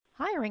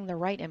Hiring the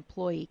right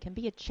employee can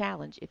be a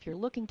challenge if you're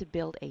looking to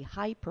build a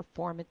high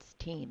performance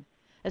team,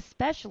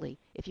 especially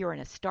if you're in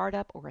a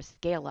startup or a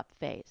scale up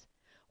phase.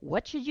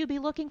 What should you be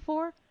looking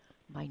for?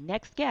 My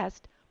next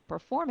guest,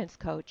 performance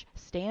coach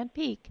Stan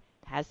Peek,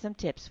 has some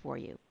tips for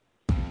you.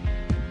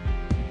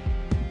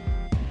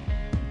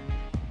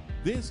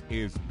 This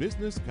is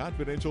Business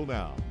Confidential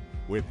Now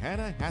with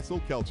Hannah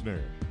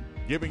Hassel-Kelchner,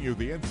 giving you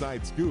the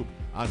inside scoop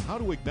on how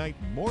to ignite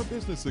more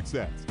business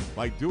success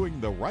by doing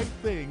the right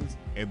things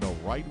in the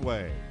right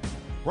way.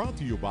 Brought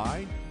to you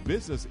by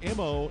Business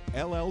MO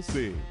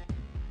LLC.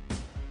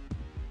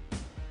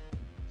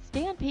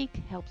 Stan Peek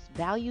helps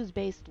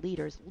values-based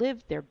leaders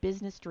live their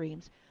business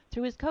dreams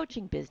through his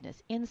coaching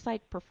business,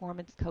 Insight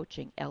Performance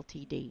Coaching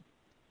Ltd.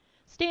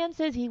 Stan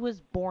says he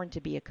was born to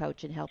be a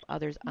coach and help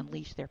others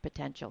unleash their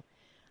potential.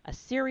 A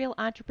serial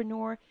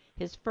entrepreneur,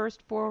 his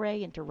first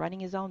foray into running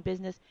his own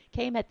business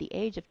came at the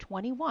age of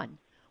 21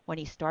 when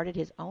he started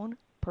his own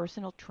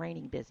personal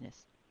training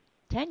business.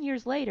 10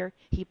 years later,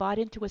 he bought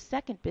into a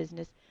second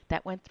business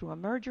that went through a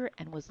merger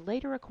and was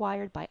later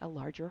acquired by a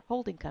larger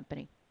holding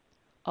company.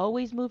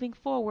 Always moving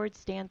forward,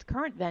 Stan's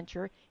current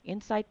venture,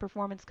 Insight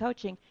Performance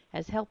Coaching,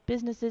 has helped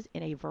businesses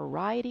in a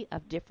variety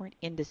of different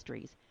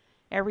industries.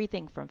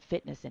 Everything from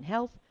fitness and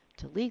health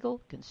to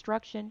legal,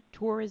 construction,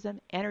 tourism,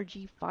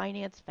 energy,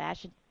 finance,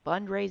 fashion,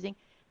 fundraising,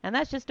 and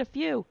that's just a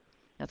few.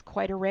 That's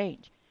quite a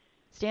range.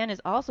 Stan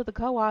is also the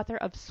co-author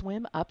of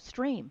Swim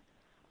Upstream,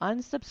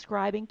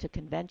 Unsubscribing to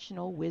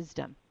Conventional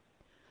Wisdom.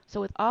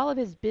 So with all of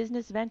his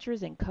business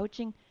ventures and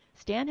coaching,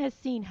 Stan has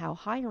seen how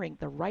hiring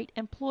the right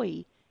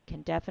employee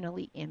can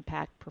definitely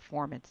impact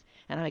performance.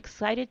 And I'm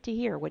excited to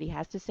hear what he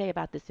has to say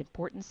about this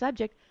important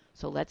subject,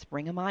 so let's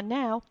bring him on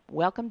now.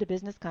 Welcome to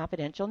Business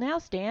Confidential Now,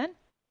 Stan.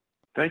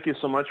 Thank you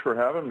so much for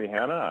having me,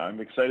 Hannah. I'm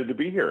excited to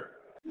be here.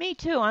 Me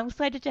too. I'm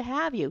excited to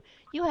have you.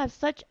 You have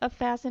such a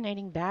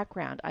fascinating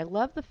background. I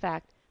love the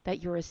fact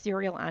that you're a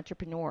serial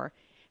entrepreneur.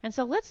 And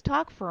so let's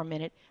talk for a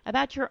minute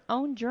about your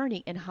own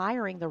journey in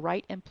hiring the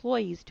right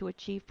employees to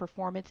achieve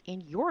performance in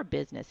your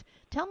business.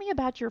 Tell me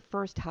about your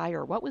first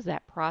hire. What was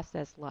that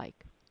process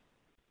like?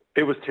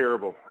 It was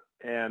terrible,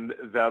 and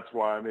that's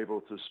why I'm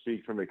able to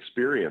speak from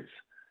experience.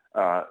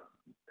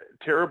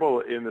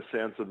 Terrible in the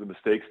sense of the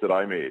mistakes that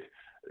I made.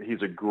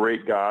 He's a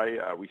great guy.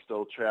 We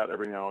still chat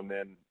every now and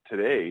then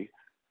today.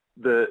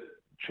 The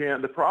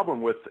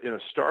problem with in a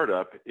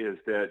startup is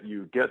that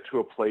you get to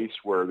a place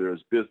where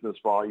there's business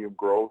volume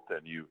growth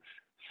and you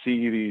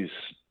see these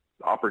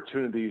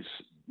opportunities,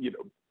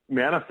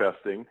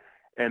 manifesting,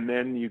 and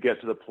then you get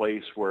to the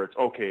place where it's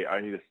okay,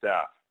 I need a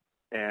staff.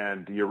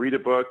 And do you read a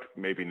book?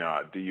 Maybe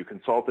not. Do you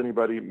consult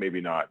anybody? Maybe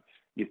not.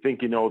 You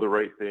think you know the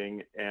right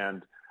thing,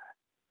 and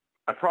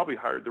I probably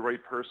hired the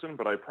right person,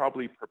 but I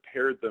probably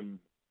prepared them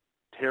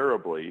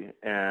terribly,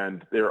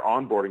 and their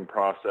onboarding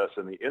process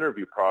and the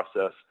interview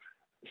process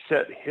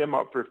set him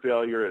up for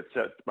failure. It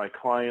set my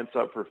clients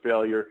up for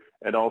failure,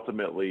 and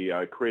ultimately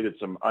created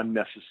some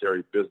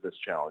unnecessary business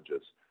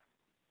challenges.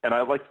 And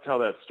I like to tell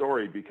that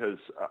story because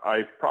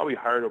I've probably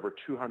hired over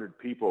 200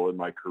 people in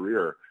my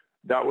career.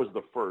 That was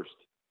the first.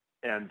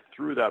 And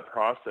through that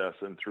process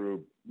and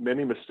through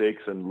many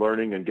mistakes and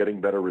learning and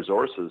getting better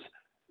resources,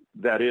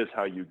 that is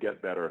how you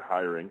get better at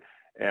hiring.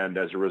 And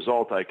as a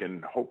result, I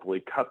can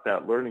hopefully cut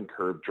that learning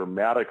curve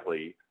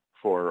dramatically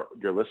for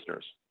your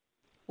listeners.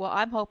 Well,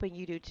 I'm hoping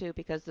you do too,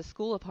 because the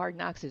School of Hard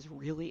Knocks is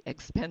really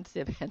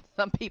expensive, and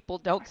some people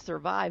don't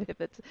survive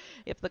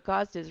if the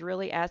cost is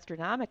really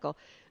astronomical.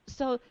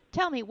 So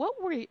tell me,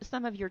 what were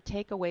some of your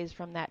takeaways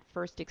from that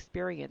first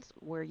experience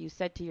where you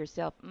said to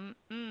yourself,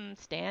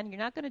 Stan, you're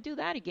not going to do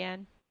that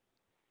again?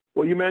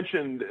 Well, you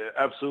mentioned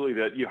absolutely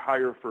that you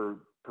hire for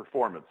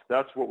performance.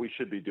 That's what we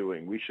should be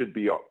doing. We should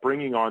be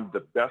bringing on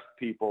the best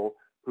people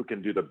who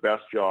can do the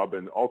best job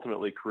and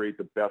ultimately create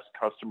the best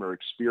customer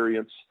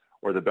experience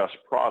or the best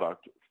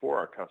product for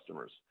our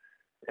customers.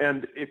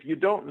 And if you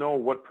don't know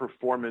what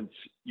performance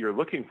you're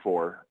looking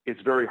for, it's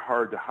very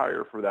hard to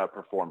hire for that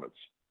performance.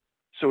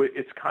 So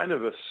it's kind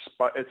of a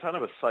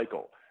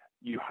cycle.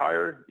 You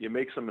hire, you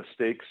make some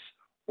mistakes,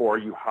 or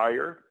you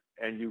hire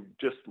and you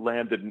just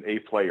landed an A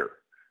player.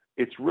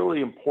 It's really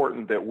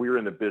important that we're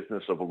in the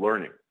business of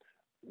learning.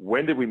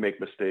 When did we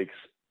make mistakes,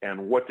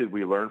 and what did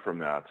we learn from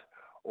that?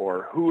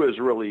 Or who has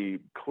really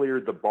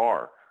cleared the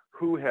bar?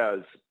 Who has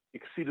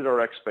exceeded our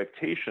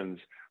expectations,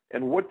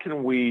 and what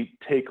can we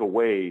take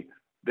away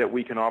that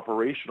we can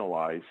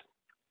operationalize?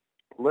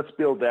 Let's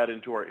build that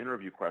into our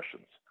interview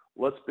questions.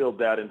 Let's build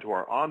that into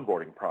our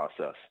onboarding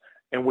process.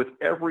 And with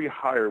every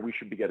hire, we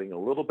should be getting a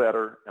little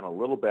better and a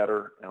little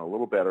better and a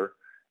little better.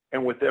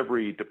 And with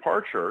every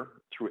departure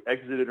through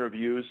exit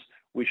interviews,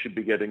 we should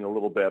be getting a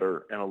little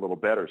better and a little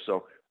better.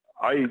 So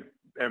I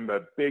am a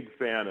big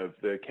fan of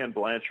the Ken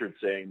Blanchard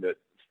saying that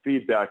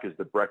feedback is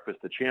the breakfast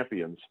of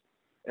champions.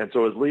 And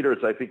so as leaders,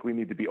 I think we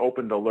need to be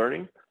open to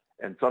learning.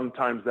 And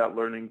sometimes that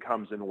learning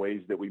comes in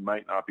ways that we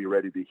might not be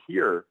ready to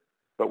hear,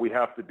 but we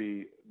have to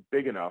be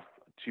big enough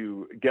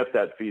to get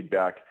that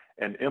feedback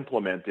and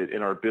implement it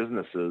in our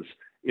businesses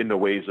in the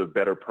ways of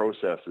better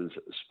processes,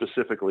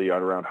 specifically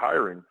around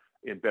hiring,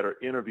 in better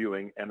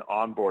interviewing and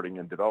onboarding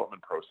and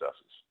development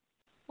processes.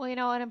 Well,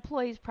 an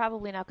employee's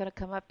probably not going to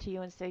come up to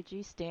you and say,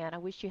 gee, Stan, I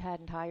wish you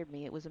hadn't hired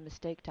me. It was a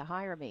mistake to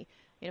hire me.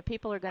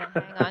 People are going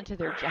to hang on to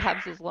their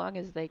jobs as long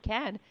as they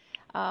can.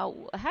 How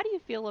do you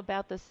feel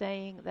about the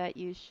saying that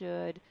you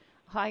should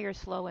hire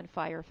slow and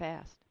fire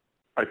fast?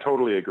 I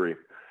totally agree.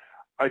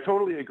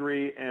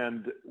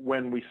 And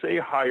when we say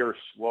hire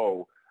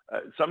slow,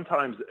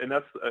 sometimes, and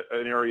that's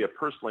an area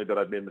personally that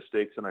I've made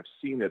mistakes, and I've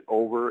seen it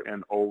over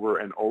and over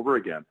and over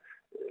again.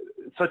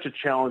 It's such a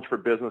challenge for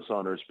business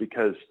owners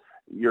because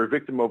you're a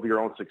victim of your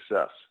own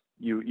success.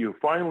 You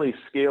finally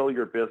scale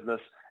your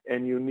business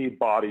and you need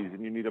bodies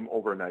and you need them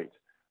overnight.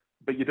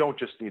 But you don't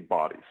just need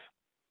bodies,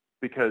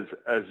 because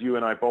as you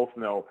and I both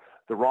know,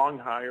 the wrong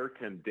hire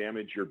can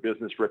damage your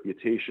business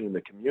reputation in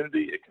the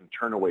community. It can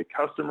turn away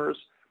customers.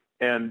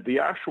 And the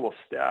actual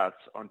stats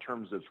on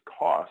terms of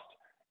cost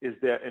is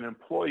that an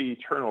employee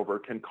turnover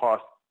can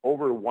cost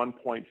over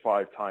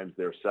 1.5 times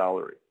their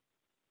salary.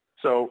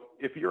 So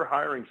if you're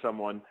hiring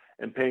someone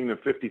and paying them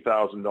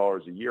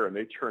 $50,000 a year and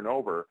they turn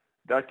over,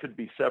 that could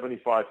be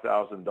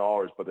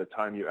 $75,000 by the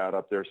time you add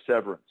up their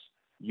severance,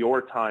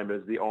 your time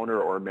as the owner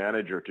or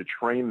manager to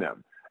train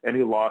them,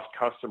 any lost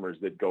customers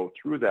that go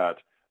through that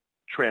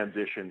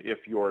transition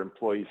if your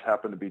employees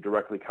happen to be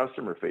directly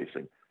customer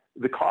facing.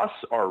 The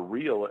costs are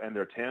real and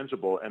they're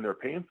tangible and they're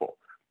painful.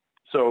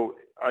 So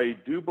I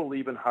do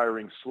believe in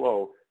hiring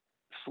slow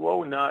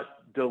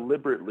not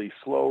deliberately,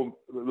 slow,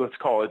 let's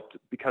call it,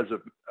 because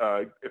of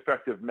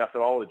effective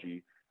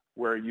methodology,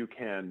 where you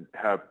can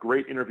have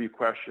great interview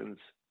questions,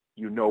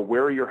 you know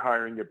where you're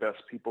hiring your best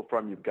people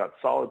from, you've got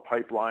solid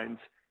pipelines,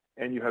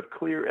 and you have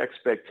clear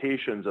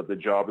expectations of the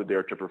job that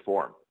they're to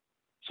perform.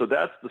 So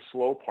that's the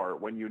slow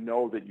part, when you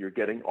know that you're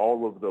getting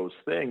all of those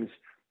things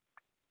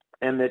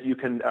and that you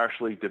can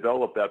actually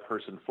develop that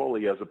person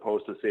fully, as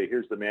opposed to say,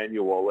 here's the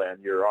manual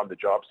and you're on the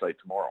job site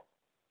tomorrow.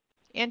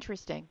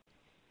 Interesting.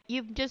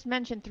 You've just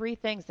mentioned three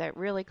things that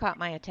really caught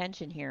my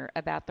attention here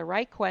about the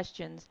right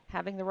questions,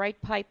 having the right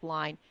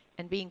pipeline,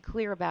 and being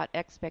clear about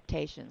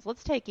expectations.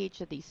 Let's take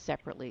each of these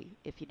separately,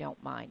 if you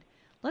don't mind.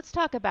 Let's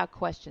talk about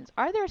questions.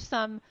 Are there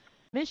some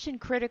mission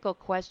critical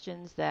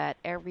questions that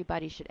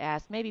everybody should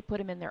ask? Maybe put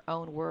them in their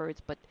own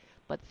words, but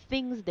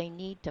things they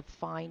need to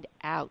find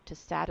out to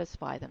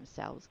satisfy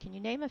themselves. Can you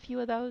name a few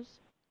of those?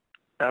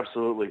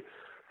 Absolutely.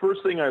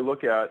 First thing I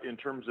look at in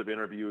terms of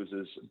interviews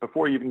is,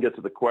 before you even get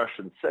to the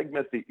question,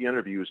 segment the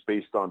interviews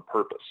based on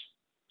purpose.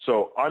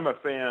 So I'm a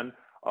fan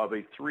of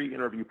a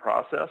 3-interview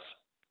process.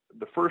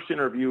 The first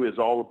interview is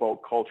all about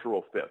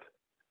cultural fit.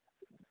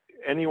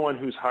 Anyone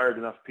who's hired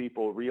enough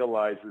people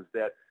realizes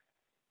that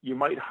you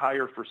might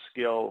hire for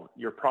skill,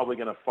 you're probably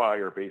going to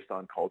fire based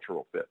on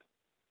cultural fit.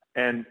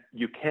 And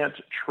you can't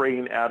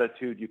train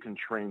attitude, you can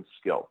train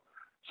skill.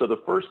 So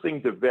the first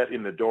thing to vet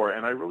in the door,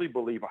 and I really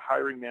believe a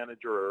hiring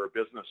manager or a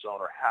business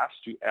owner has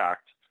to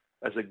act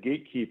as a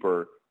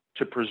gatekeeper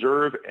to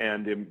preserve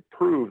and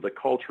improve the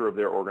culture of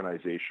their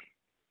organization.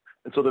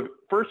 And so the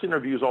first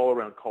interview is all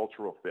around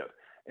cultural fit.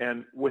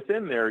 And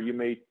within there, you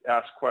may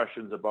ask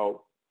questions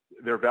about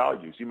their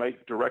values. You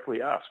might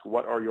directly ask,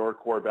 what are your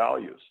core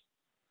values?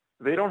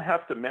 They don't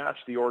have to match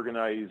the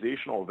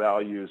organizational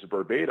values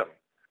verbatim,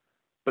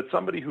 but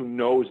somebody who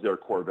knows their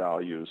core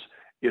values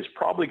is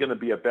probably going to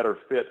be a better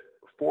fit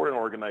for an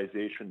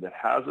organization that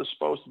has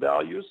espoused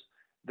values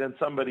than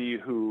somebody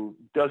who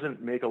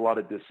doesn't make a lot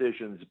of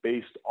decisions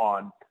based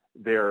on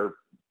their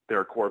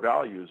core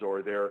values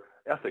or their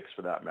ethics,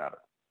 for that matter.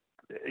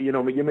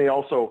 You may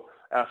also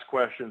ask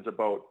questions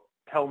about,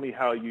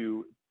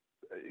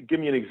 give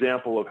me an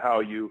example of how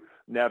you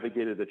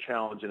navigated a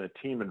challenge in a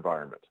team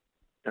environment.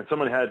 And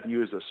someone had to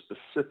use a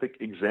specific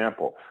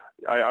example.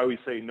 I always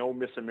say no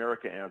Miss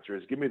America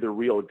answers. Give me the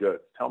real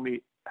goods. Tell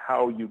me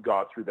how you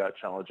got through that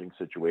challenging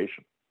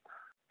situation.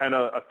 And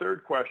a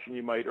third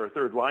question or a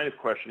third line of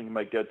questioning you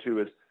might get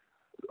to is,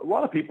 a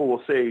lot of people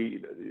will say,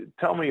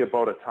 tell me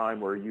about a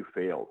time where you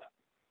failed,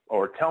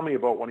 or tell me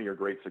about one of your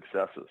great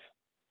successes.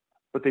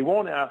 But they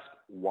won't ask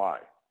why.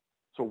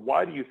 So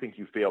why do you think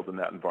you failed in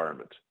that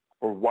environment?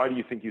 Or why do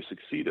you think you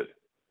succeeded?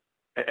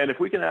 And if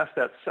we can ask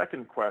that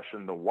second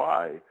question, the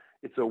why,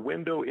 it's a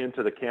window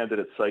into the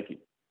candidate's psyche.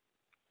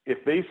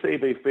 If they say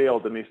they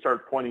failed and they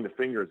start pointing the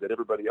fingers at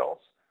everybody else,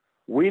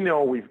 we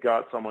know we've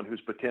got someone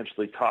who's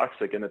potentially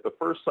toxic, and at the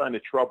first sign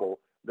of trouble,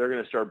 they're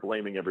going to start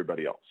blaming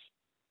everybody else.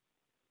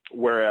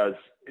 Whereas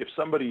if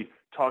somebody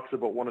talks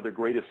about one of their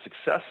greatest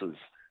successes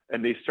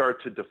and they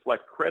start to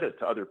deflect credit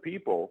to other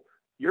people,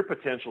 you're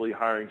potentially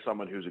hiring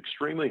someone who's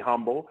extremely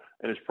humble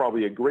and is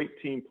probably a great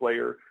team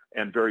player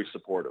and very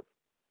supportive.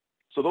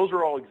 So those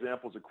are all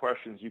examples of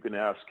questions you can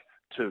ask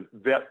to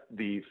vet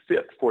the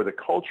fit for the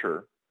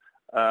culture.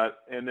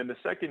 And then the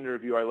second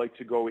interview, I like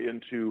to go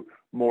into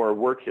more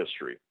work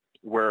history,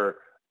 where,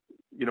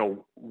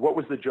 what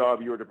was the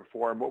job you were to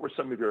perform? What were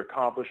some of your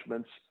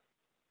accomplishments?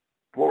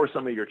 What were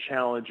some of your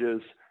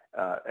challenges?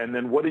 And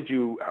then what did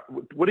you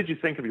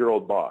think of your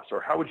old boss?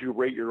 Or how would you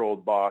rate your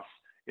old boss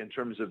in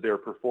terms of their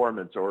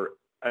performance? Or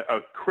a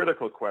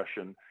critical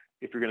question,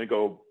 if you're going to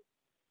go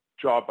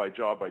job by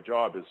job by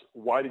job is,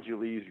 why did you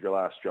leave your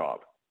last job?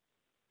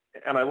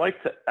 And I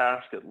like to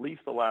ask at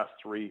least the last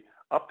 3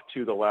 up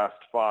to the last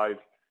 5,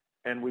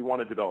 and we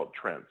want to develop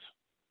trends.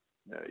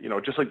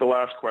 Just like the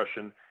last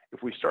question,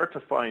 if we start to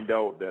find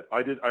out that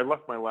I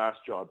left my last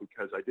job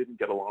because I didn't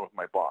get along with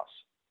my boss,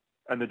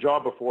 and the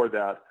job before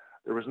that,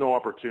 there was no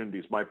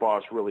opportunities. My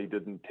boss really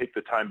didn't take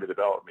the time to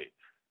develop me.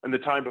 And the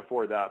time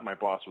before that, my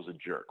boss was a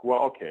jerk.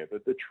 Well, okay,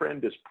 but the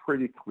trend is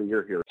pretty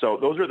clear here. So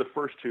those are the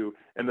first 2.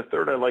 And the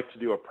third, I like to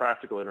do a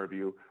practical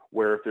interview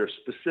where if there's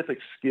specific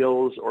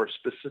skills or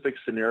specific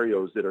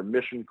scenarios that are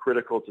mission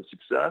critical to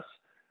success,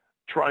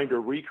 trying to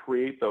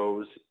recreate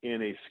those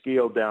in a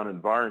scaled down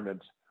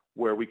environment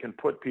where we can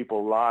put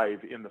people live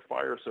in the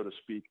fire, so to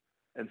speak,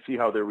 and see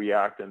how they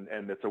react. And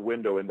it's a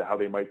window into how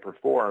they might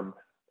perform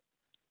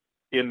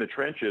in the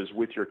trenches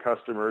with your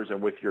customers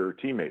and with your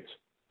teammates.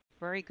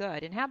 Very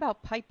good. And how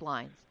about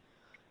pipelines?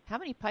 How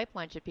many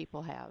pipelines should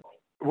people have?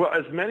 Well,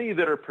 as many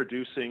that are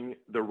producing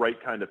the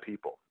right kind of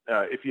people.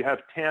 If you have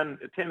 10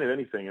 of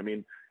anything, I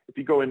mean, if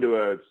you go into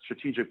a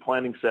strategic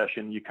planning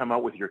session, you come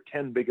out with your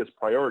 10 biggest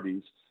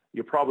priorities,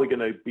 you're probably going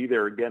to be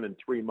there again in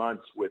 3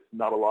 months with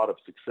not a lot of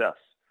success.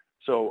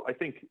 So I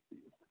think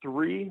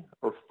 3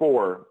 or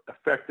 4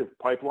 effective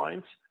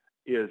pipelines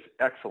is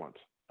excellent.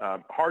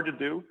 Hard to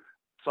do.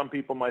 Some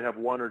people might have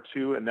 1 or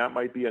 2, and that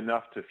might be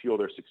enough to fuel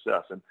their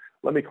success. And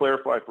let me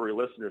clarify for your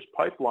listeners,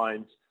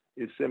 pipelines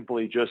is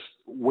simply just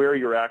where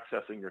you're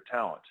accessing your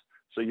talent.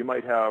 So you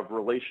might have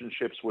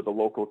relationships with a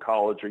local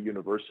college or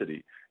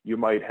university. You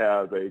might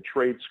have a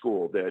trade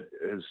school that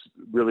is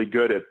really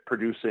good at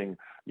producing,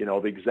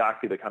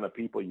 exactly the kind of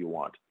people you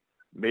want.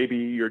 Maybe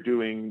you're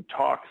doing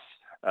talks,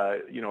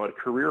 at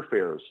career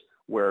fairs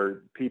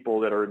where people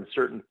that are in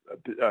certain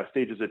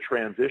stages of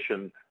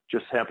transition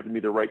just happen to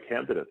be the right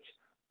candidates.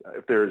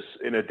 If there's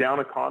in a down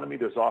economy,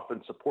 there's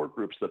often support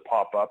groups that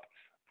pop up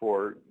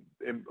for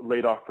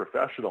laid off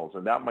professionals.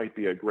 And that might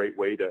be a great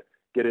way to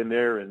get in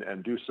there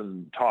and do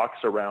some talks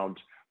around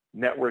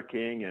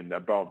networking and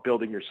about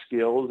building your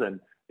skills. And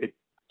it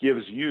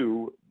gives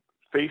you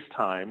face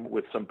time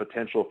with some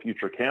potential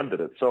future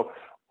candidates. So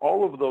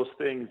all of those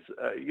things,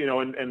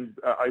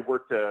 I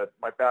worked,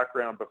 my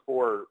background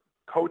before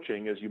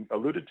coaching, as you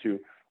alluded to,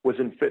 was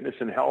in fitness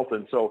and health.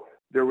 And so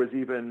there was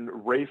even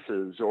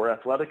races or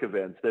athletic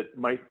events that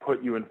might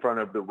put you in front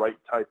of the right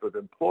type of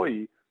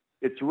employee.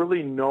 It's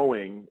really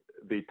knowing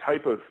the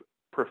type of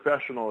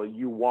professional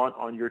you want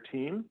on your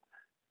team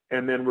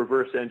and then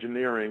reverse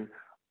engineering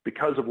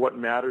because of what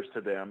matters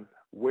to them.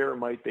 Where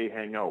might they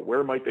hang out?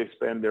 Where might they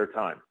spend their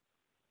time?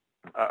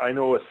 I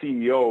know a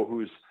CEO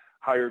who's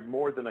hired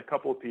more than a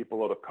couple of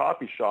people out of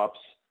coffee shops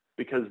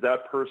because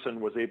that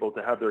person was able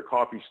to have their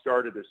coffee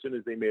started as soon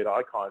as they made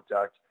eye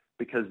contact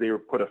because they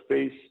put a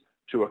face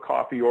to a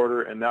coffee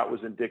order, and that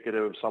was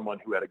indicative of someone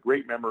who had a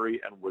great memory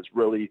and was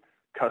really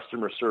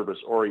customer service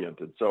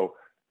oriented. So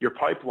your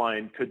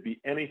pipeline could be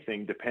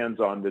anything, depends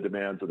on the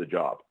demands of the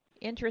job.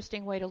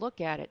 Interesting way to look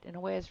at it. In a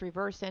way, it's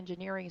reverse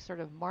engineering sort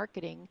of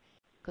marketing,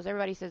 because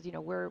everybody says,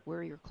 where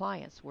are your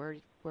clients? Where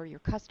are your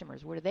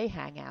customers? Where do they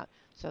hang out?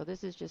 So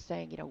this is just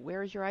saying,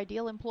 where is your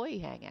ideal employee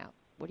hang out?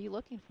 What are you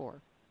looking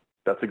for?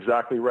 That's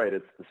exactly right.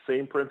 It's the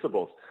same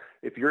principles.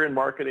 If you're in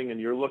marketing and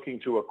you're looking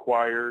to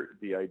acquire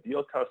the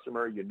ideal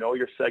customer, you know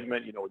your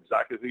segment, you know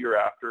exactly who you're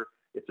after.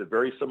 It's a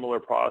very similar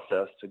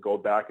process to go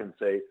back and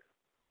say,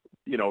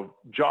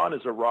 John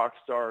is a rock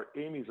star,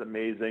 Amy's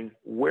amazing.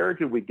 Where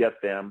do we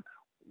get them?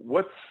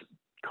 What's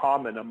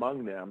common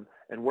among them?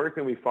 And where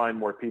can we find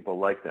more people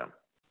like them?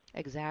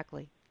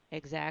 Exactly.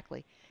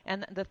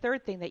 And the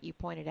third thing that you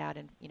pointed out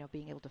in,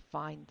 being able to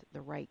find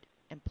the right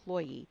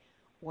employee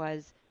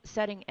was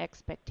setting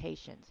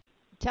expectations.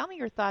 Tell me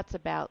your thoughts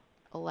about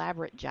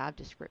elaborate job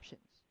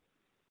descriptions.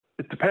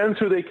 It depends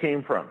who they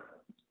came from.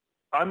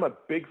 I'm a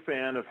big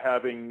fan of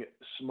having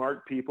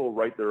smart people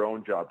write their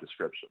own job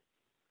description.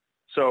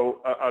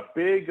 So a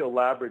big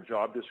elaborate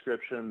job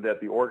description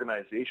that the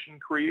organization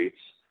creates,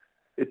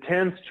 it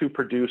tends to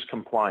produce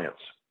compliance.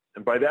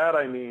 And by that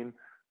I mean,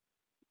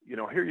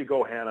 here you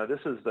go, Hannah, this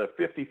is the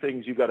 50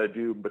 things you got to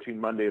do between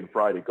Monday and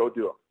Friday. Go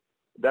do them.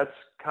 That's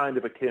kind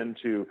of akin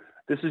to,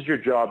 this is your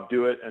job,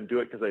 do it, and do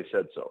it because I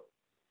said so.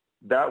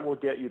 That will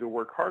get you to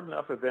work hard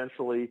enough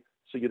eventually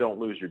so you don't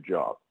lose your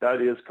job.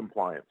 That is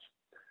compliance.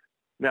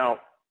 Now,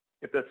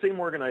 if that same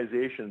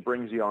organization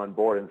brings you on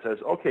board and says,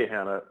 okay,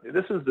 Hannah,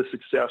 this is the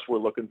success we're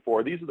looking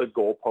for. These are the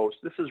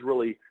goalposts. This is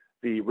really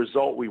the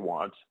result we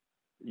want.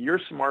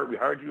 You're smart. We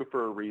hired you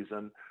for a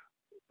reason.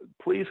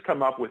 Please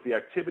come up with the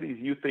activities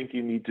you think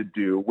you need to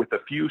do with a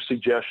few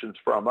suggestions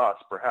from us,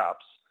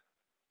 perhaps,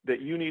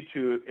 that you need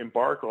to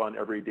embark on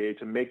every day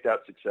to make that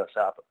success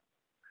happen.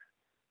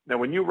 Now,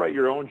 when you write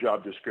your own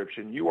job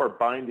description, you are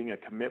binding a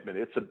commitment.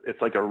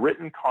 It's like a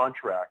written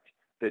contract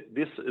that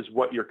this is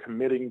what you're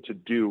committing to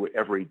do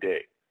every day.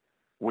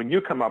 When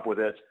you come up with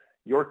it,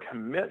 your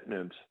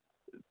commitment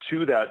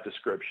to that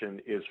description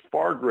is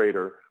far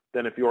greater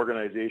than if the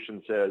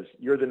organization says,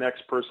 you're the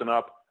next person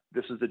up,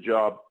 this is the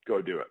job,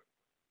 go do it.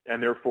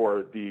 And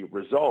therefore, the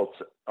results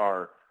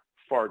are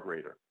far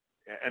greater.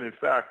 And in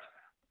fact,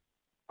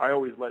 I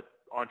always let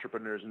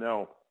entrepreneurs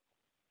know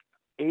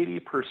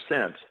 80%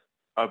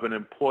 of an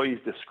employee's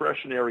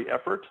discretionary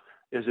effort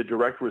is a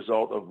direct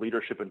result of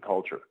leadership and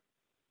culture.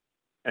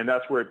 And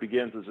that's where it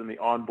begins, is in the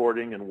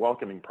onboarding and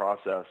welcoming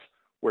process,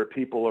 where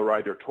people are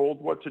either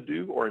told what to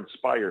do or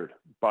inspired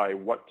by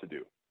what to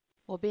do.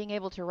 Well, being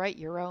able to write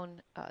your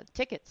own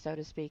ticket, so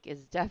to speak,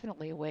 is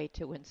definitely a way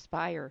to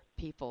inspire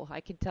people.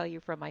 I can tell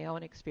you from my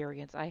own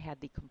experience, I had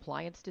the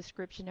compliance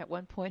description at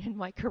one point in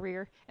my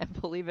career,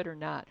 and believe it or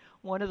not,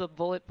 one of the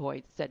bullet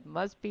points said,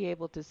 must be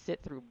able to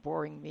sit through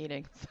boring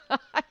meetings.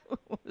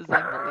 It was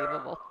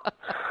unbelievable.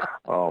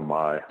 Oh,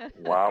 my.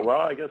 Wow.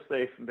 Well, I guess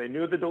they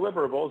knew the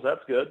deliverables.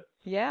 That's good.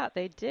 Yeah,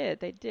 they did.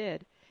 They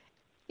did.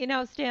 You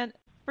know, Stan,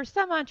 for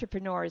some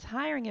entrepreneurs,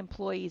 hiring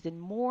employees in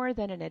more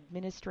than an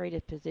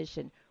administrative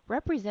position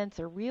represents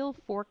a real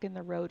fork in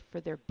the road for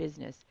their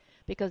business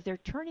because they're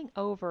turning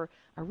over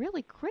a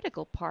really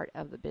critical part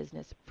of the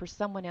business for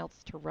someone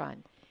else to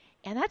run.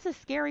 And that's a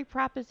scary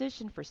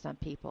proposition for some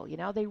people. You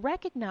know, they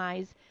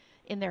recognize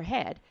in their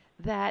head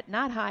that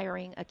not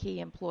hiring a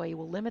key employee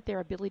will limit their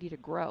ability to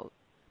grow.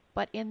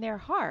 But in their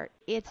heart,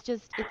 it's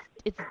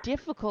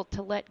difficult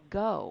to let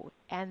go.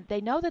 And they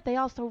know that they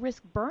also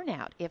risk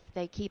burnout if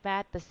they keep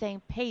at the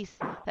same pace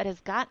that has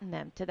gotten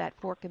them to that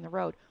fork in the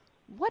road.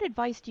 What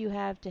advice do you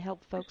have to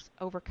help folks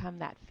overcome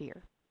that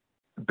fear?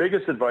 The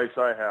biggest advice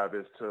I have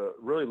is to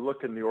really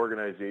look in the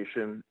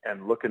organization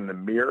and look in the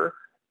mirror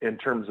in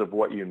terms of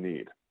what you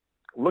need.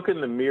 Look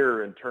in the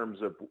mirror in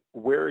terms of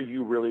where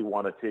you really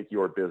want to take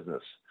your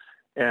business.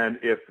 And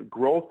if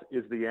growth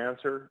is the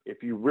answer,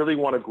 if you really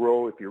want to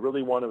grow, if you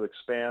really want to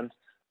expand,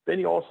 then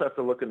you also have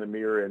to look in the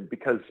mirror. And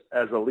because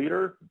as a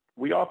leader,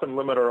 we often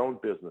limit our own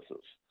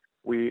businesses.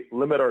 We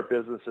limit our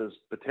businesses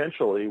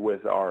potentially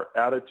with our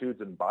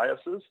attitudes and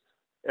biases,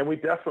 and we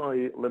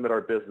definitely limit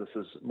our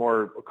businesses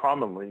more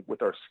commonly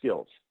with our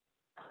skills.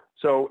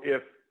 So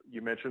if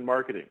you mentioned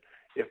marketing,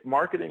 if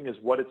marketing is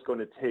what it's going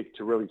to take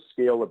to really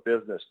scale a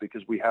business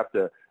because we have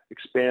to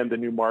expand the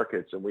new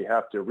markets and we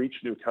have to reach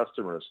new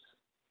customers,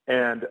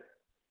 and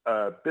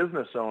a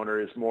business owner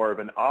is more of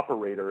an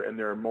operator and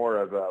they're more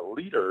of a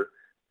leader,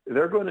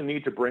 they're going to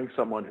need to bring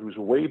someone who's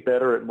way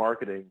better at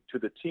marketing to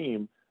the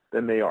team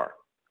than they are.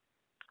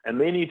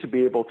 And they need to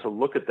be able to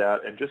look at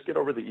that and just get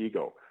over the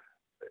ego.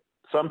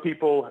 Some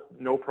people,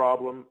 no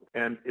problem.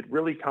 And it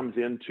really comes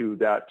into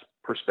that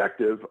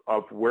perspective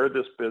of where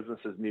this business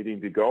is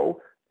needing to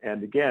go.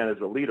 And again,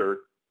 as a leader,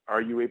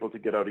 are you able to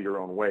get out of your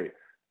own way?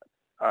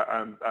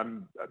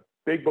 I'm a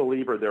big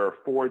believer there are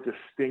 4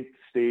 distinct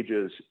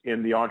stages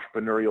in the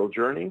entrepreneurial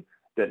journey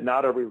that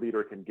not every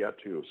leader can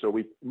get to. So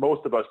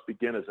most of us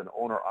begin as an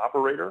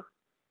owner-operator,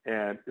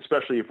 and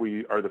especially if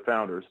we are the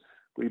founders,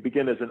 we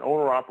begin as an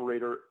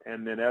owner-operator,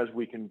 and then as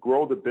we can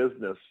grow the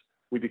business,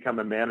 we become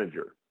a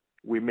manager.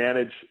 We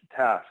manage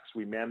tasks,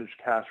 we manage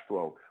cash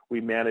flow, we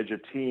manage a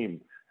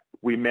team,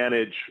 we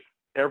manage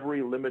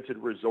every limited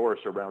resource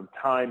around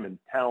time and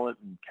talent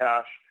and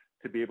cash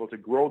to be able to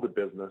grow the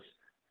business.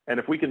 And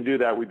if we can do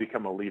that, we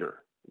become a leader.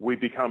 We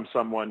become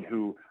someone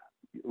who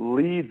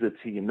leads a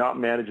team, not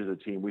manages a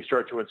team. We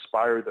start to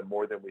inspire them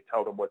more than we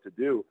tell them what to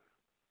do.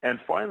 And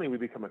finally, we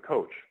become a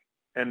coach.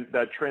 And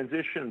that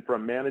transition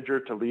from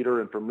manager to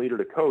leader and from leader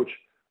to coach,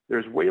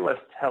 there's way less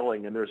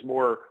telling and there's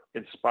more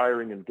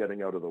inspiring and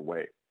getting out of the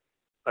way.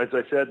 As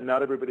I said,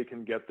 not everybody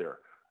can get there.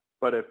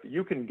 But if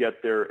you can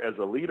get there as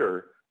a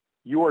leader,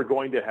 you are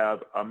going to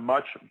have a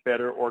much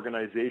better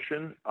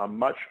organization, a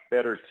much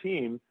better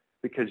team,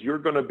 because you're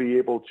going to be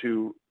able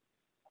to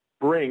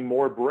bring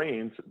more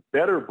brains,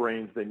 better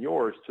brains than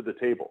yours to the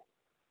table.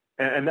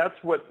 And that's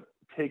what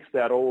takes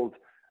that old,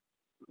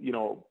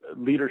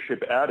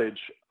 leadership adage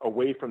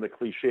away from the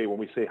cliche. When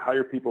we say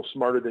hire people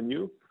smarter than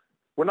you,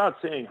 we're not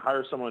saying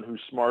hire someone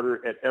who's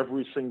smarter at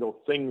every single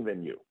thing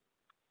than you.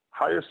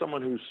 Hire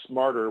someone who's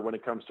smarter when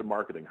it comes to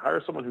marketing.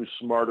 Hire someone who's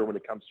smarter when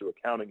it comes to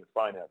accounting and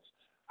finance.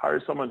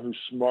 Hire someone who's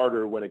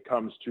smarter when it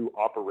comes to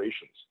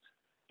operations.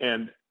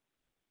 And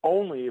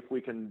only if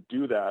we can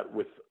do that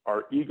with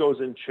our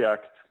egos in check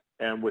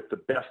and with the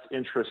best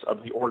interests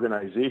of the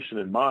organization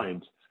in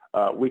mind,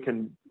 we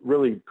can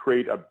really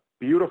create a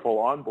beautiful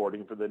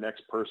onboarding for the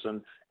next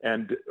person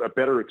and a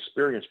better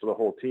experience for the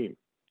whole team.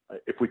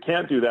 If we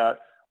can't do that,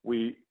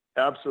 we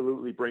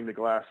absolutely bring the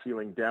glass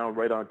ceiling down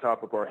right on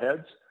top of our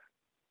heads.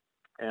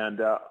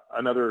 And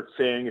another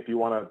saying, if you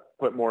want to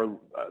put more,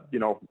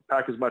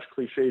 pack as much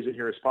cliches in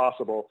here as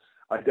possible,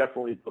 I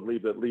definitely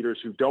believe that leaders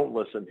who don't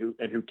listen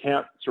and who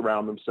can't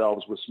surround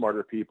themselves with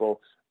smarter people,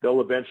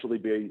 they'll eventually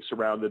be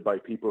surrounded by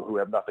people who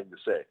have nothing to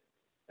say.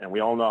 And we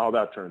all know how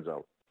that turns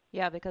out.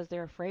 Yeah, because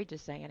they're afraid to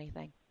say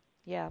anything.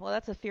 Yeah, well,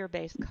 that's a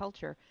fear-based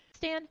culture.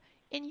 Stan,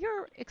 in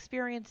your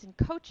experience in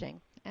coaching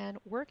and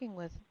working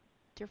with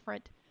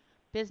different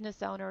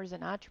business owners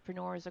and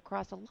entrepreneurs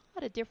across a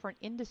lot of different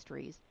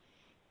industries,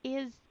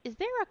 is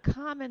there a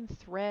common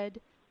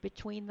thread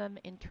between them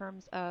in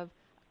terms of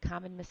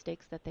common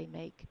mistakes that they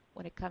make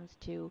when it comes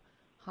to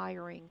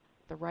hiring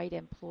the right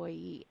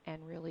employee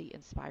and really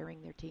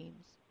inspiring their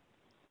teams?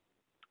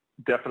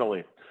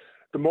 Definitely.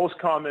 The most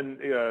common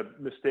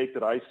mistake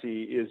that I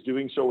see is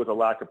doing so with a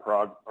lack of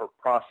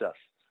process.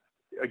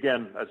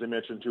 Again, as I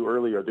mentioned to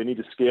earlier, they need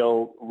to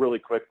scale really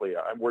quickly.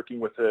 I'm working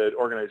with an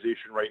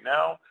organization right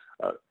now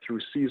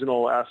through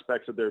seasonal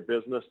aspects of their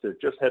business. They're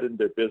just headed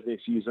into their busy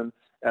season,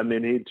 and they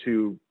need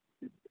to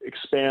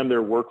expand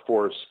their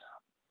workforce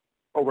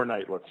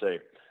overnight, let's say.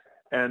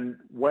 And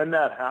when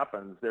that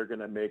happens, they're going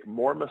to make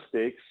more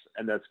mistakes,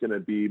 and that's going to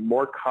be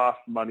more cost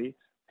money,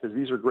 because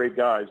these are great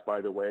guys,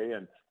 by the way,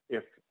 and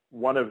if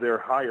one of their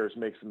hires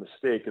makes a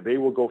mistake, they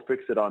will go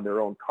fix it on their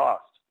own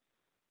cost.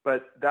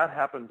 But that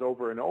happens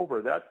over and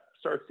over. That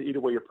starts to eat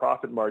away your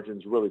profit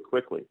margins really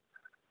quickly.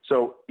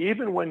 So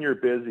even when you're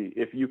busy,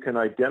 if you can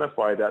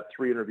identify that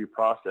 3-interview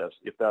process,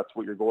 if that's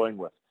what you're going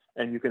with,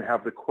 and you can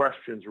have the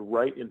questions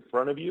right in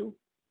front of you,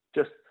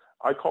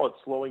 I call it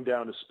slowing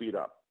down to speed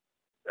up.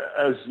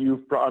 As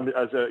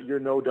you're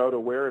no doubt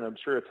aware, and I'm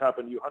sure it's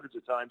happened to you hundreds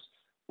of times,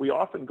 we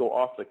often go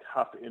off the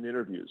cuff in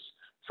interviews.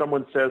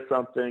 Someone says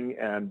something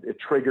and it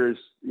triggers,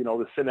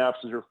 the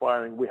synapses are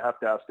firing. We have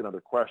to ask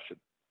another question.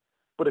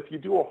 But if you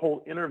do a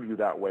whole interview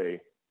that way,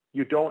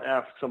 you don't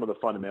ask some of the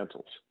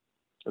fundamentals.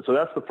 And so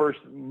that's the first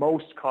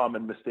most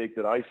common mistake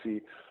that I see.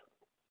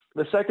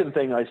 The second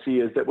thing I see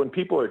is that when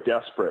people are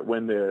desperate,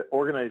 when the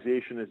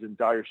organization is in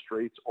dire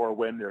straits, or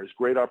when there's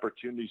great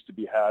opportunities to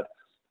be had,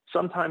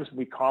 sometimes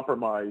we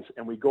compromise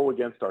and we go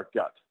against our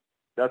gut.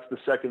 That's the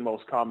second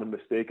most common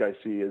mistake I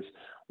see is,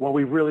 well,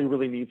 we really,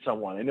 really need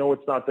someone. I know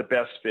it's not the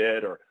best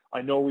fit, or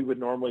I know we would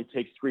normally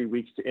take 3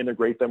 weeks to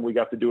integrate them. We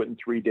got to do it in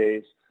 3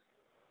 days.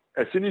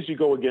 As soon as you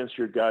go against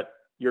your gut,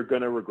 you're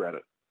going to regret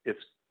it.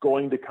 It's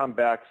going to come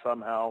back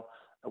somehow,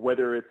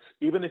 whether it's,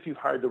 even if you've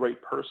hired the right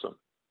person,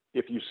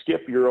 if you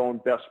skip your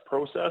own best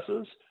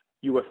processes,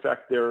 you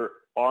affect their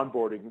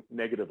onboarding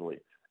negatively.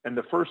 And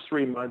the first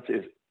 3 months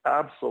is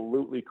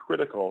absolutely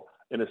critical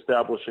in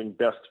establishing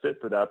best fit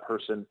for that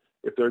person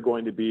if they're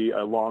going to be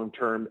a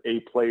long-term A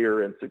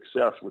player and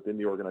success within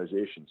the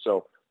organization.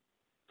 So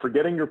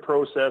forgetting your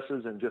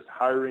processes and just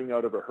hiring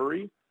out of a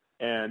hurry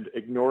and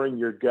ignoring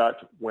your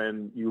gut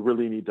when you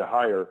really need to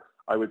hire,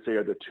 I would say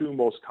are the 2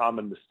 most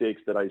common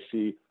mistakes that I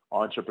see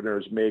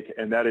entrepreneurs make.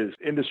 And that is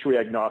industry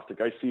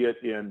agnostic. I see it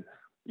in,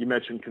 you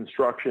mentioned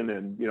construction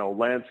and,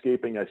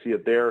 landscaping. I see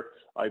it there.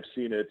 I've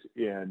seen it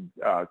in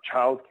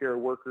childcare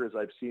workers.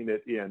 I've seen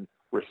it in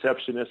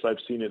receptionists. I've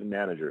seen it in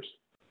managers.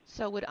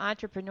 So would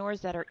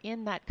entrepreneurs that are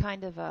in that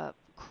kind of a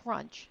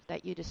crunch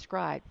that you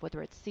described,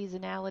 whether it's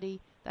seasonality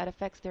that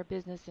affects their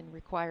business and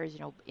requires,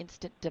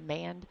 instant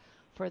demand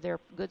for their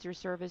goods or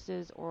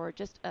services, or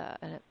just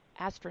an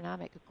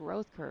astronomical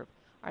growth curve,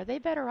 are they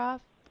better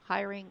off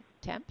hiring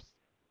temps?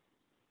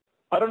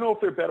 I don't know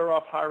if they're better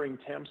off hiring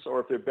temps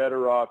or if they're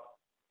better off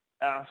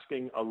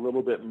asking a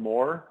little bit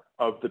more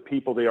of the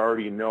people they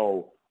already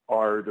know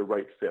are the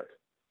right fit.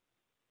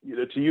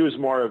 To use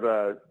more of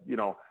a,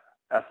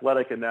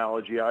 athletic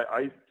analogy,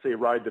 I say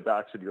ride the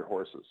backs of your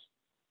horses.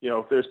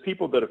 If there's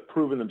people that have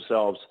proven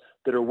themselves,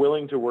 that are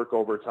willing to work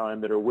overtime,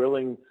 that are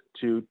willing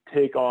to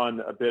take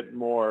on a bit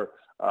more,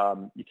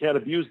 you can't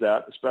abuse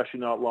that, especially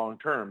not long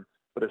term.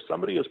 But if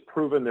somebody has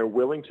proven they're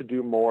willing to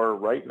do more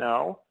right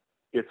now,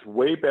 it's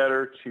way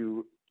better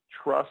to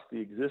trust the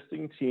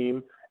existing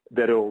team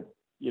that'll,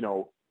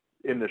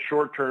 in the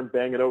short term,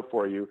 bang it out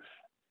for you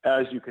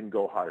as you can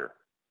go hire.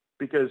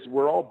 Because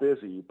we're all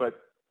busy,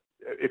 but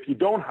if you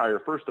don't hire,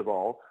 first of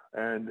all,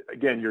 and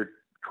again, you're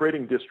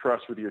creating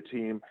distrust with your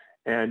team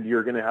and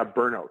you're going to have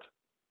burnout.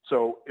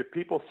 So if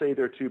people say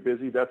they're too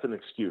busy, that's an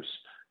excuse.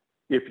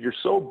 If you're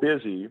so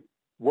busy,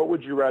 what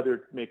would you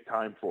rather make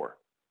time for?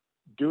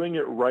 Doing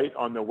it right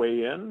on the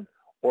way in,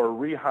 or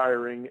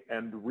rehiring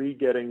and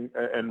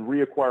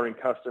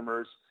reacquiring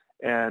customers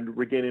and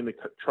regaining the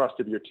trust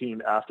of your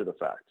team after the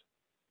fact?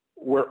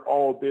 We're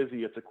all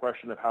busy. It's a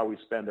question of how we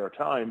spend our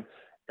time.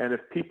 And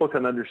if people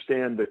can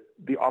understand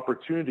the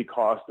opportunity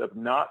cost of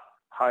not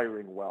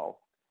hiring well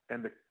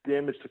and the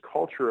damage to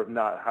culture of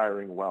not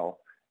hiring well,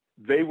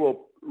 they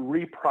will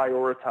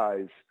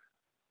reprioritize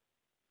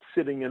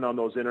sitting in on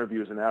those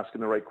interviews and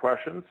asking the right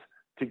questions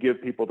to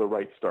give people the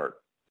right start.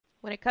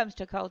 When it comes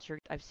to culture,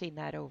 I've seen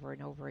that over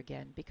and over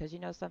again, because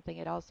something,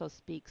 it also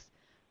speaks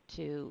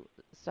to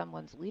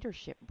someone's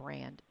leadership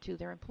brand to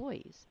their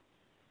employees.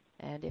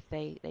 And if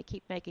they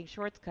keep making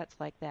shortcuts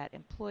like that,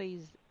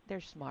 employees,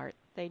 they're smart.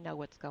 They know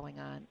what's going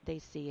on. They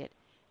see it.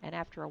 And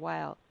after a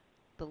while,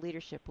 the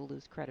leadership will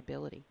lose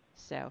credibility.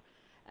 So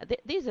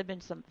these have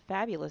been some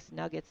fabulous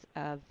nuggets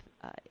of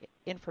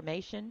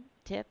information,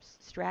 tips,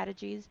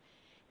 strategies.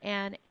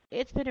 And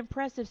it's been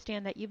impressive,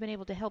 Stan, that you've been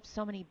able to help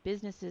so many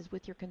businesses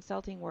with your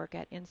consulting work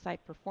at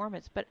Insight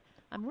Performance. But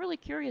I'm really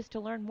curious to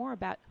learn more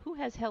about who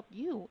has helped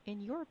you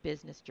in your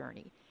business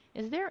journey.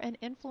 Is there an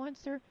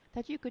influencer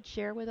that you could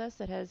share with us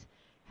that has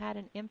had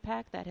an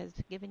impact, that has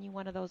given you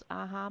one of those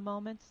aha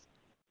moments?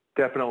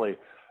 Definitely.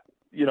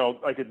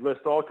 I could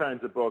list all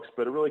kinds of books,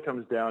 but it really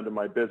comes down to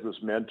my business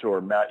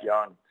mentor, Matt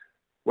Young.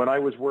 When I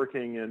was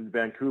working in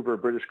Vancouver,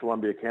 British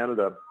Columbia,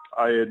 Canada,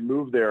 I had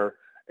moved there,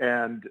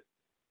 and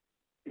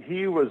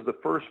he was the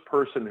first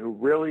person who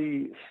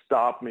really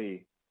stopped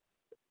me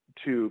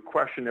to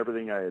question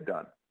everything I had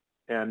done.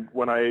 And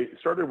when I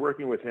started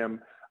working with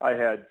him, I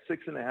had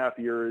 6.5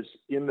 years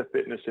in the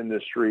fitness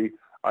industry.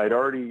 I'd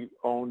already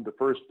owned the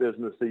first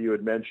business that you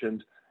had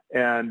mentioned,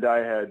 and I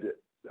had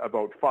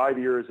about 5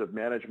 years of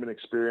management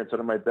experience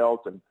under my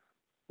belt. And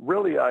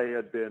really, I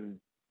had been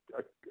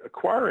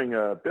acquiring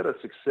a bit of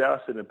success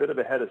and a bit of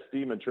a head of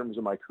steam in terms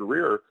of my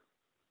career.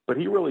 But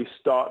he really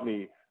stopped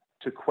me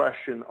to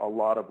question a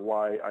lot of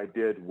why I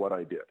did what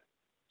I did.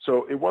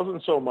 So it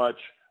wasn't so much,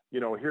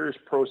 here's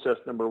process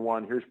number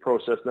 1, here's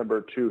process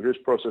number 2, here's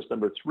process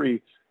number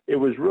 3. It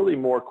was really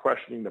more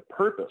questioning the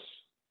purpose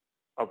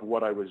of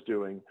what I was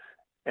doing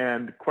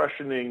and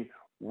questioning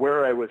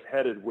where I was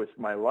headed with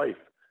my life.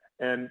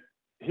 And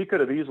he could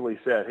have easily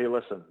said, hey,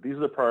 listen, these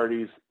are the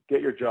priorities,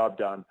 get your job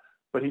done.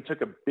 But he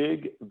took a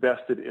big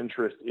vested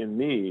interest in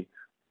me,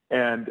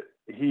 and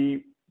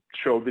he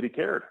showed that he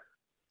cared.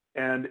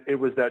 And it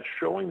was that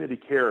showing that he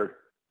cared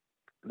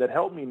that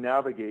helped me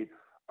navigate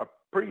a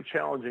pretty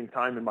challenging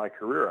time in my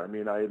career. I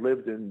mean, I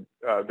lived in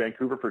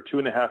Vancouver for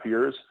 2.5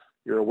 years.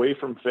 You're away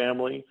from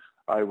family.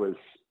 I was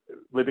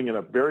living in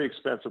a very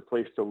expensive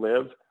place to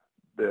live.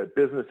 The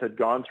business had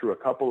gone through a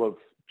couple of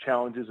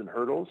challenges and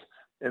hurdles.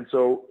 And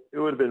so it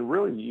would have been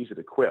really easy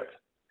to quit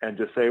and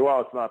just say,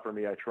 well, it's not for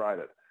me. I tried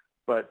it.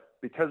 But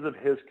because of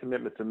his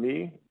commitment to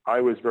me,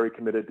 I was very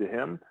committed to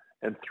him.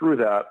 And through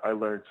that, I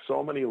learned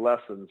so many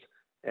lessons.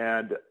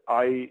 And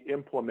I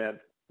implement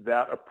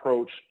that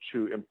approach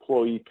to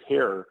employee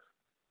care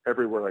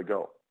everywhere I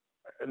go.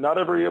 Not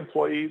every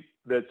employee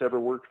that's ever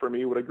worked for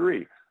me would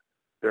agree.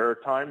 There are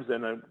times,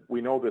 and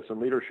we know this in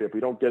leadership,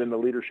 we don't get into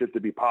leadership to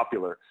be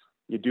popular.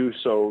 You do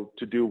so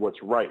to do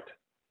what's right.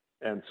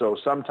 And so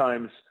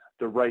sometimes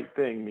the right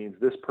thing means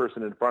this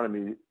person in front of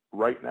me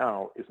right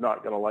now is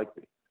not going to like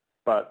me.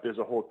 But there's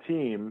a whole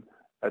team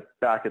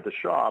back at the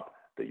shop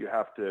that you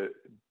have to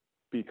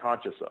be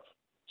conscious of.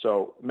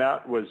 So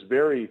Matt was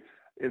very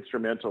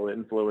instrumental in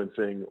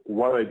influencing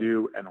what I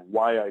do and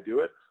why I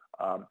do it,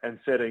 and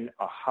setting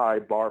a high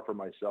bar for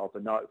myself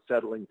and not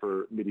settling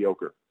for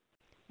mediocre.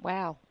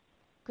 Wow.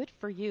 Good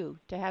for you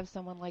to have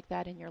someone like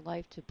that in your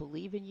life to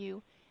believe in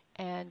you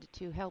and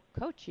to help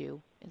coach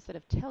you instead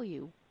of tell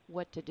you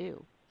what to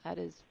do. That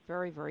is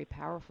very, very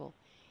powerful.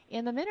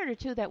 In the minute or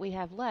two that we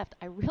have left,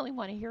 I really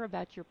want to hear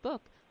about your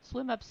book,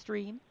 Swim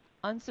Upstream,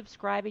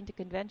 Unsubscribing to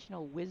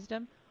Conventional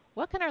Wisdom.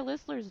 What can our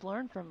listeners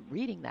learn from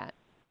reading that?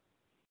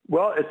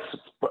 Well,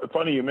 it's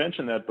funny you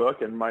mentioned that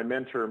book, and my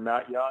mentor,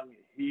 Matt Young,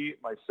 he,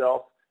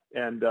 myself,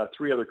 and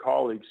 3 other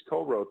colleagues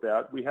co-wrote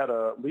that. We had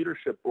a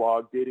leadership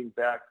blog dating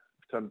back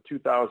to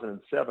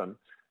 2007,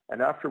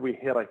 and after we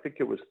hit, I think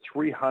it was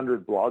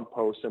 300 blog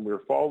posts, and we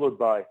were followed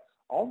by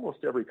almost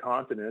every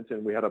continent,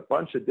 and we had a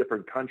bunch of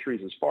different countries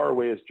as far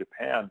away as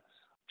Japan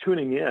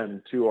tuning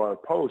in to our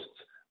posts.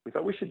 We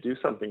thought we should do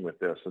something with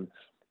this, and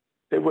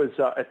it was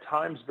at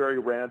times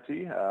very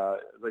ranty.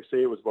 As I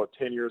say, it was about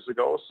 10 years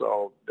ago,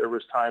 so there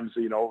was times,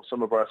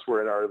 some of us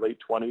were in our late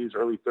 20s,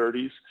 early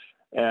 30s,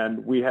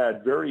 and we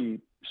had very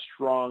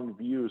strong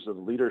views of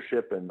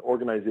leadership and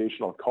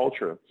organizational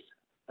culture.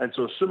 And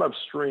so Swim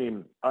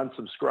Upstream,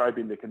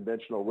 Unsubscribing to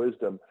Conventional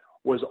Wisdom,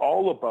 was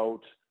all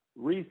about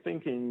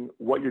rethinking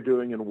what you're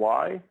doing and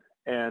why,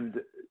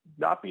 and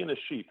not being a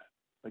sheep.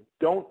 Like,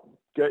 don't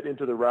get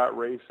into the rat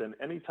race, and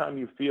anytime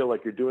you feel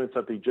like you're doing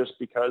something just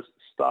because,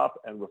 stop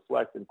and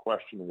reflect and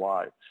question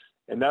why.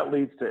 And that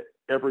leads to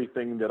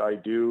everything that I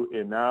do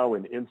now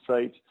in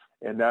Insight,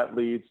 and that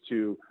leads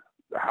to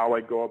how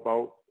I go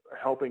about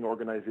helping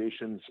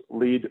organizations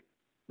lead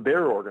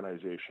their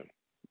organization.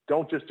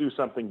 Don't just do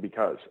something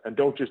because, and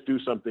don't just do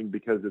something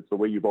because it's the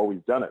way you've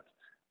always done it.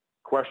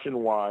 Question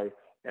why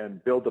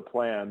and build a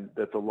plan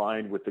that's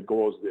aligned with the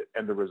goals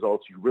and the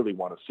results you really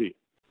want to see.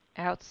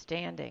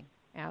 Outstanding.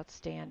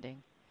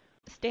 Outstanding.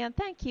 Stan,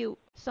 thank you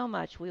so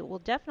much. We will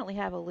definitely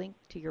have a link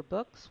to your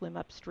book, Swim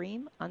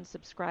Upstream,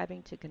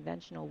 Unsubscribing to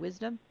Conventional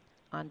Wisdom,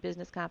 on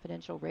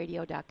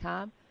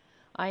businessconfidentialradio.com.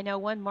 I know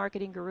one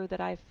marketing guru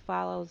that I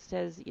follow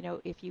says,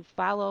 if you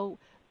follow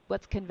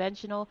what's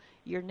conventional,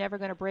 you're never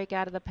going to break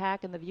out of the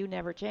pack and the view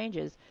never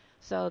changes.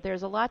 So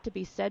there's a lot to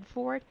be said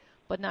for it,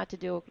 but not to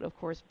do it, of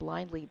course,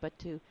 blindly, but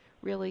to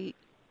really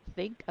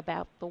think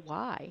about the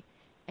why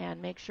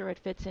and make sure it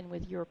fits in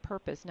with your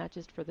purpose, not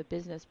just for the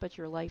business, but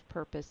your life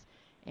purpose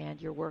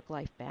and your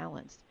work-life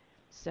balance.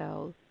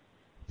 So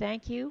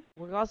thank you.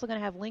 We're also going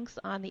to have links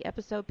on the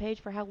episode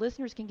page for how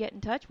listeners can get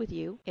in touch with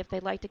you if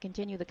they'd like to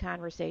continue the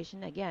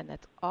conversation. Again,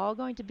 that's all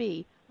going to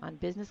be on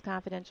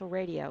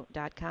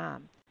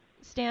businessconfidentialradio.com.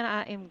 Stan,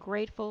 I am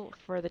grateful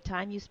for the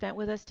time you spent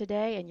with us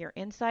today and your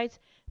insights.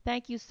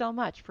 Thank you so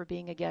much for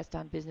being a guest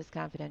on Business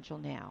Confidential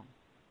Now.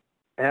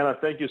 Hannah,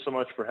 thank you so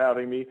much for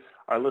having me.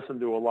 I listen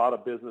to a lot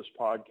of business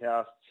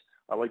podcasts.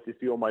 I like to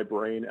fuel my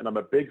brain, and I'm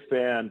a big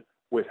fan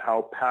with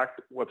how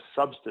packed with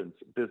substance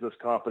Business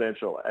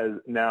Confidential as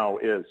now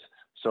is.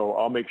 So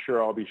I'll make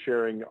sure I'll be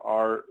sharing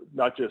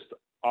not just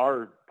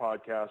our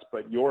podcast,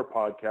 but your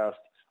podcast,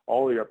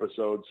 all the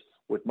episodes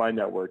with my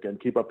network,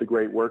 and keep up the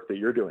great work that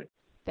you're doing.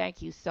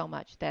 Thank you so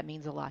much. That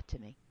means a lot to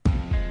me.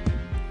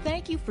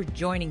 Thank you for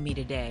joining me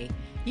today.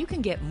 You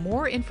can get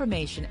more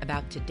information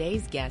about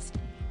today's guest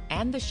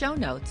and the show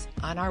notes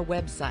on our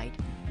website,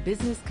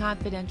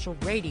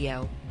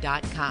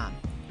 businessconfidentialradio.com.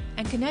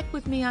 And connect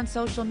with me on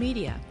social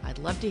media. I'd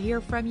love to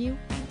hear from you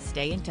and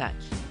stay in touch.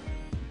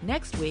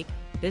 Next week,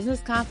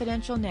 Business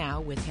Confidential Now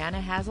with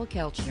Hannah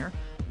Hassel-Kelchner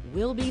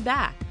will be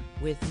back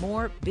with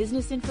more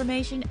business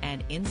information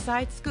and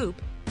inside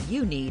scoop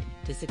you need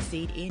to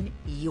succeed in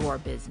your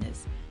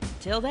business.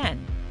 Till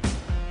then,